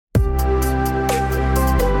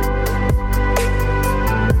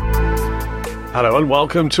Hello and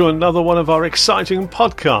welcome to another one of our exciting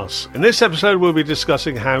podcasts. In this episode we'll be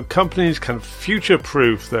discussing how companies can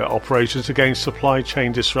future-proof their operations against supply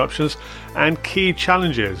chain disruptions and key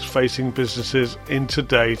challenges facing businesses in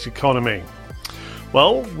today's economy.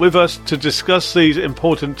 Well, with us to discuss these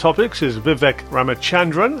important topics is Vivek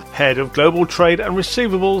Ramachandran, Head of Global Trade and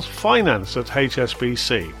Receivables Finance at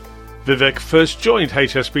HSBC. Vivek first joined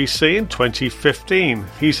HSBC in 2015.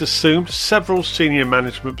 He's assumed several senior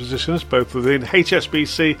management positions both within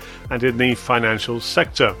HSBC and in the financial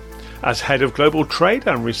sector. As Head of Global Trade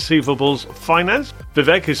and Receivables Finance,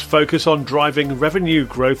 Vivek is focused on driving revenue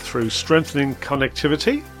growth through strengthening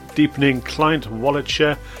connectivity, deepening client wallet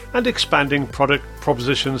share, and expanding product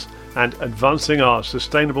propositions and advancing our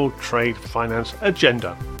sustainable trade finance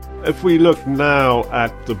agenda. If we look now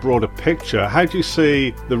at the broader picture, how do you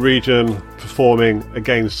see the region performing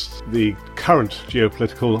against the current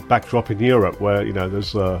geopolitical backdrop in Europe where,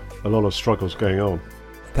 there's a lot of struggles going on?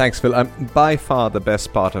 Thanks, Phil. By far the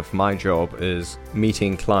best part of my job is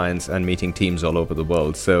meeting clients and meeting teams all over the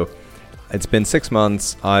world. So it's been 6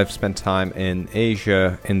 months. I've spent time in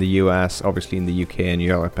Asia, in the US, obviously in the UK and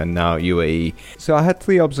Europe, and now UAE. So I had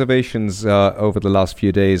 3 observations over the last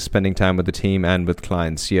few days, spending time with the team and with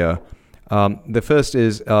clients here. The first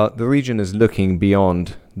is the region is looking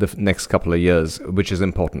beyond the next couple of years, which is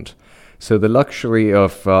important. So the luxury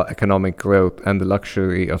of economic growth and the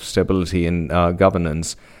luxury of stability in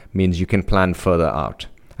governance means you can plan further out.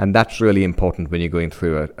 And that's really important when you're going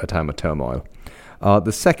through a time of turmoil.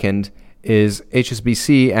 The second is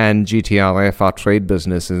HSBC and GTRF, our trade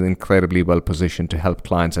business, is incredibly well positioned to help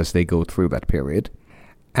clients as they go through that period.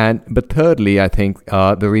 But thirdly, I think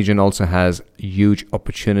the region also has huge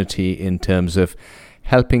opportunity in terms of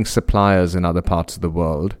helping suppliers in other parts of the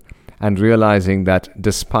world and realizing that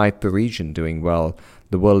despite the region doing well,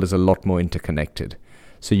 the world is a lot more interconnected.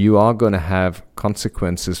 So you are going to have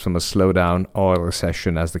consequences from a slowdown or a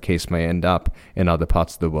recession, as the case may end up in other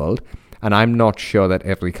parts of the world. And I'm not sure that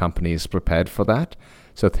every company is prepared for that.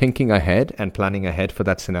 So thinking ahead and planning ahead for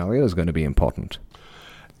that scenario is going to be important.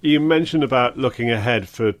 You mentioned about looking ahead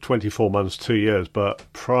for 24 months, 2 years, but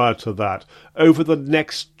prior to that, over the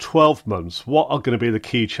next 12 months, what are going to be the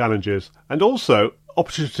key challenges and also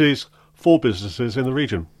opportunities for businesses in the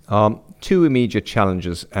region? 2 immediate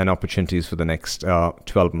challenges and opportunities for the next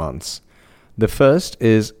 12 months. The first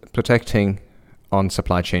is protecting on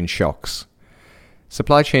supply chain shocks.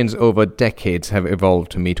 Supply chains over decades have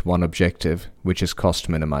evolved to meet one objective, which is cost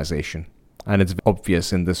minimization. And it's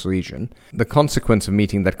obvious in this region. The consequence of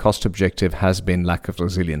meeting that cost objective has been lack of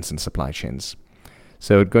resilience in supply chains.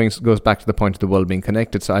 So it goes back to the point of the world being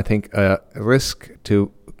connected. So I think a risk to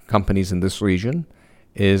companies in this region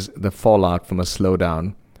is the fallout from a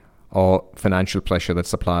slowdown or financial pressure that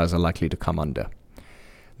suppliers are likely to come under.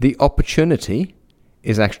 The opportunity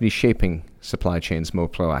is actually shaping supply chains more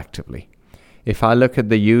proactively. If I look at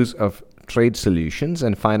the use of trade solutions,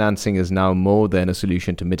 and financing is now more than a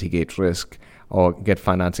solution to mitigate risk or get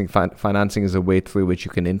financing. Financing is a way through which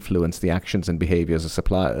you can influence the actions and behaviors of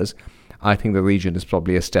suppliers. I think the region is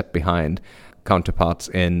probably a step behind counterparts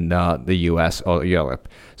in the US or Europe.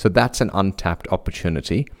 So that's an untapped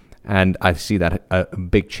opportunity, and I see that a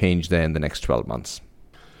big change there in the next 12 months.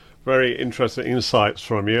 Very interesting insights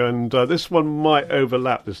from you, and this one might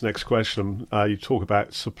overlap this next question. You talk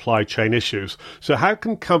about supply chain issues. So how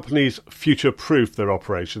can companies future-proof their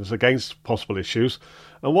operations against possible issues,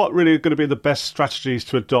 and what really are going to be the best strategies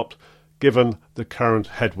to adopt given the current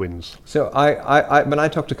headwinds? So I when I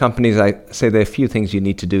talk to companies, I say there are a few things you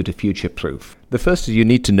need to do to future-proof. The first is you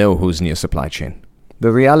need to know who's in your supply chain.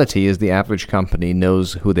 The reality is the average company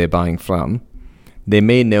knows who they're buying from. They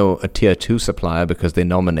may know a tier 2 supplier because they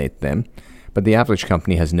nominate them, but the average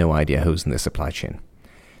company has no idea who's in their supply chain.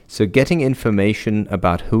 So getting information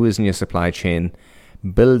about who is in your supply chain,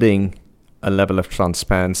 building a level of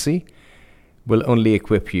transparency will only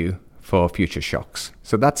equip you for future shocks.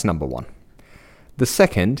 So that's number one. The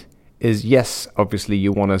second is, yes, obviously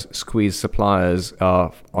you want to squeeze suppliers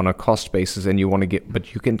on a cost basis, and you want to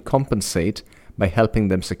but you can compensate by helping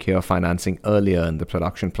them secure financing earlier in the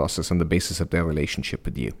production process on the basis of their relationship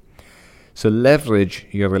with you. So leverage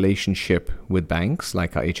your relationship with banks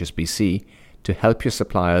like our HSBC to help your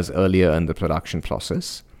suppliers earlier in the production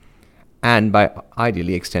process, and by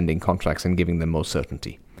ideally extending contracts and giving them more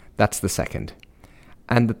certainty. That's the second.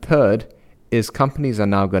 And the third is companies are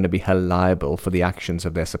now going to be held liable for the actions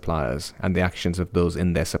of their suppliers and the actions of those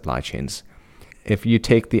in their supply chains. If you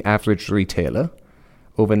take the average retailer,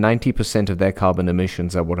 over 90% of their carbon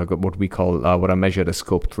emissions are what are measured as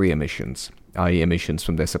Scope 3 emissions, i.e. emissions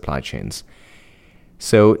from their supply chains.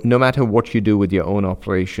 So no matter what you do with your own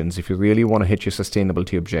operations, if you really want to hit your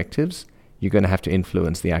sustainability objectives, you're going to have to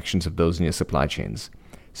influence the actions of those in your supply chains.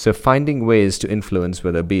 So finding ways to influence,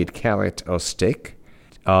 whether be it carrot or stick,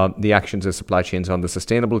 the actions of supply chains on the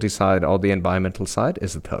sustainability side or the environmental side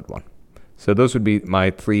is the third one. So those would be my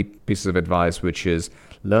 3 pieces of advice, which is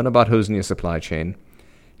learn about who's in your supply chain,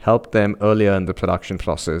 help them earlier in the production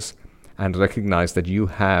process, and recognize that you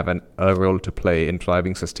have a role to play in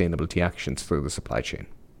driving sustainability actions through the supply chain.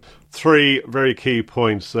 3 very key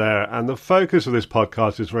points there, and the focus of this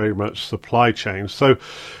podcast is very much supply chain. So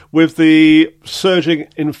with the surging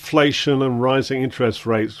inflation and rising interest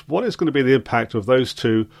rates, what is going to be the impact of those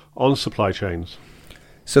 2 on supply chains?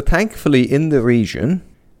 So thankfully in the region,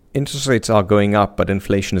 interest rates are going up, but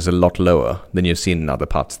inflation is a lot lower than you've seen in other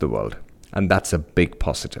parts of the world. And that's a big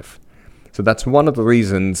positive. So that's one of the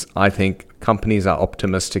reasons I think companies are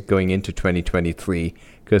optimistic going into 2023,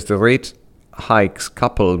 because the rate hikes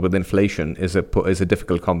coupled with inflation is a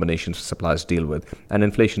difficult combination for suppliers to deal with. And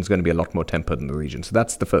inflation is going to be a lot more tempered in the region. So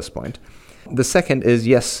that's the first point. The second is,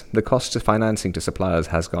 yes, the cost of financing to suppliers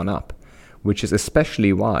has gone up, which is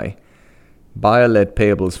especially why buyer-led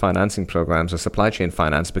payables financing programs or supply chain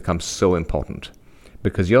finance becomes so important,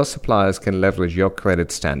 because your suppliers can leverage your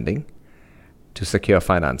credit standing to secure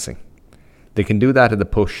financing. They can do that at the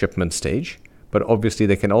post-shipment stage, but obviously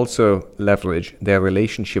they can also leverage their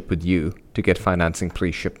relationship with you to get financing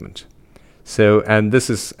pre-shipment. So, and this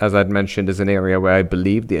is, as I'd mentioned, is an area where I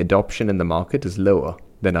believe the adoption in the market is lower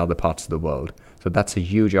than other parts of the world. So that's a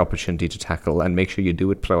huge opportunity to tackle, and make sure you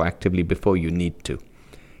do it proactively before you need to.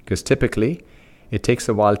 Because typically, it takes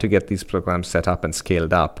a while to get these programs set up and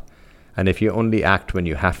scaled up. And if you only act when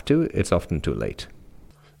you have to, it's often too late.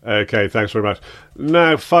 Okay, thanks very much.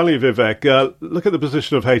 Now, finally, Vivek, look at the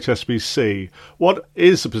position of HSBC. What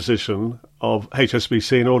is the position of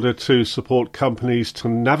HSBC in order to support companies to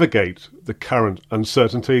navigate the current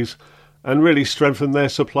uncertainties and really strengthen their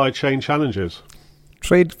supply chain challenges?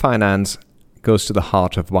 Trade finance goes to the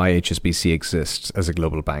heart of why HSBC exists as a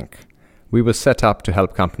global bank. We were set up to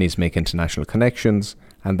help companies make international connections,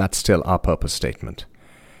 and that's still our purpose statement.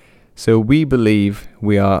 So we believe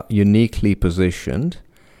we are uniquely positioned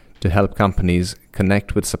to help companies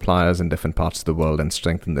connect with suppliers in different parts of the world and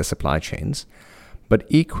strengthen their supply chains. But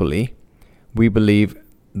equally, we believe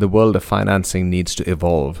the world of financing needs to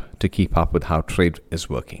evolve to keep up with how trade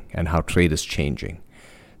is working and how trade is changing.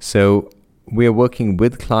 So we are working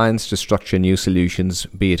with clients to structure new solutions,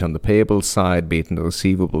 be it on the payables side, be it on the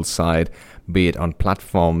receivables side, be it on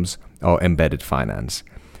platforms or embedded finance.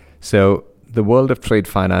 So the world of trade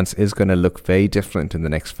finance is going to look very different in the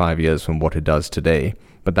next 5 years from what it does today.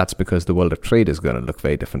 But that's because the world of trade is going to look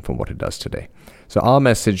very different from what it does today. So our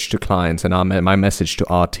message to clients and my message to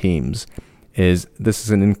our teams is this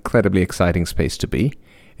is an incredibly exciting space to be.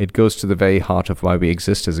 It goes to the very heart of why we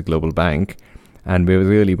exist as a global bank. And we're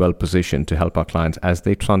really well positioned to help our clients as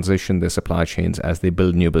they transition their supply chains, as they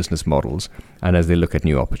build new business models, and as they look at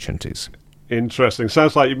new opportunities. Interesting.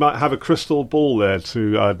 Sounds like you might have a crystal ball there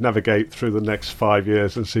to navigate through the next 5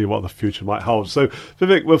 years and see what the future might hold. So,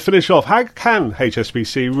 Vivek, we'll finish off. How can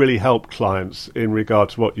HSBC really help clients in regard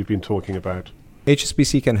to what you've been talking about?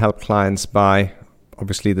 HSBC can help clients by,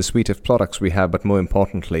 obviously, the suite of products we have, but more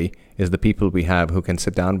importantly, is the people we have who can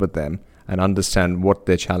sit down with them and understand what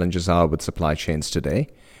their challenges are with supply chains today,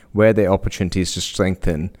 where there are opportunities to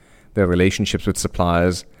strengthen their relationships with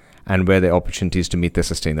suppliers, and where there are opportunities to meet their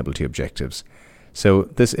sustainability objectives. So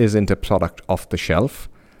this isn't a product off the shelf.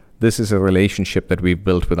 This is a relationship that we've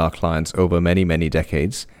built with our clients over many, many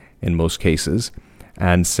decades in most cases.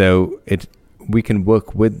 And so we can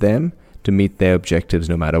work with them to meet their objectives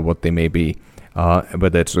no matter what they may be,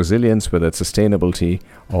 whether it's resilience, whether it's sustainability,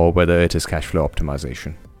 or whether it is cash flow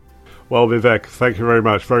optimization. Well, Vivek, thank you very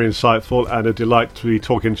much. Very insightful and a delight to be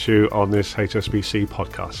talking to you on this HSBC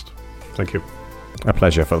podcast. Thank you. A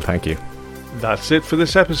pleasure, Phil. Thank you. That's it for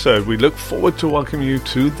this episode. We look forward to welcoming you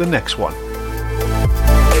to the next one.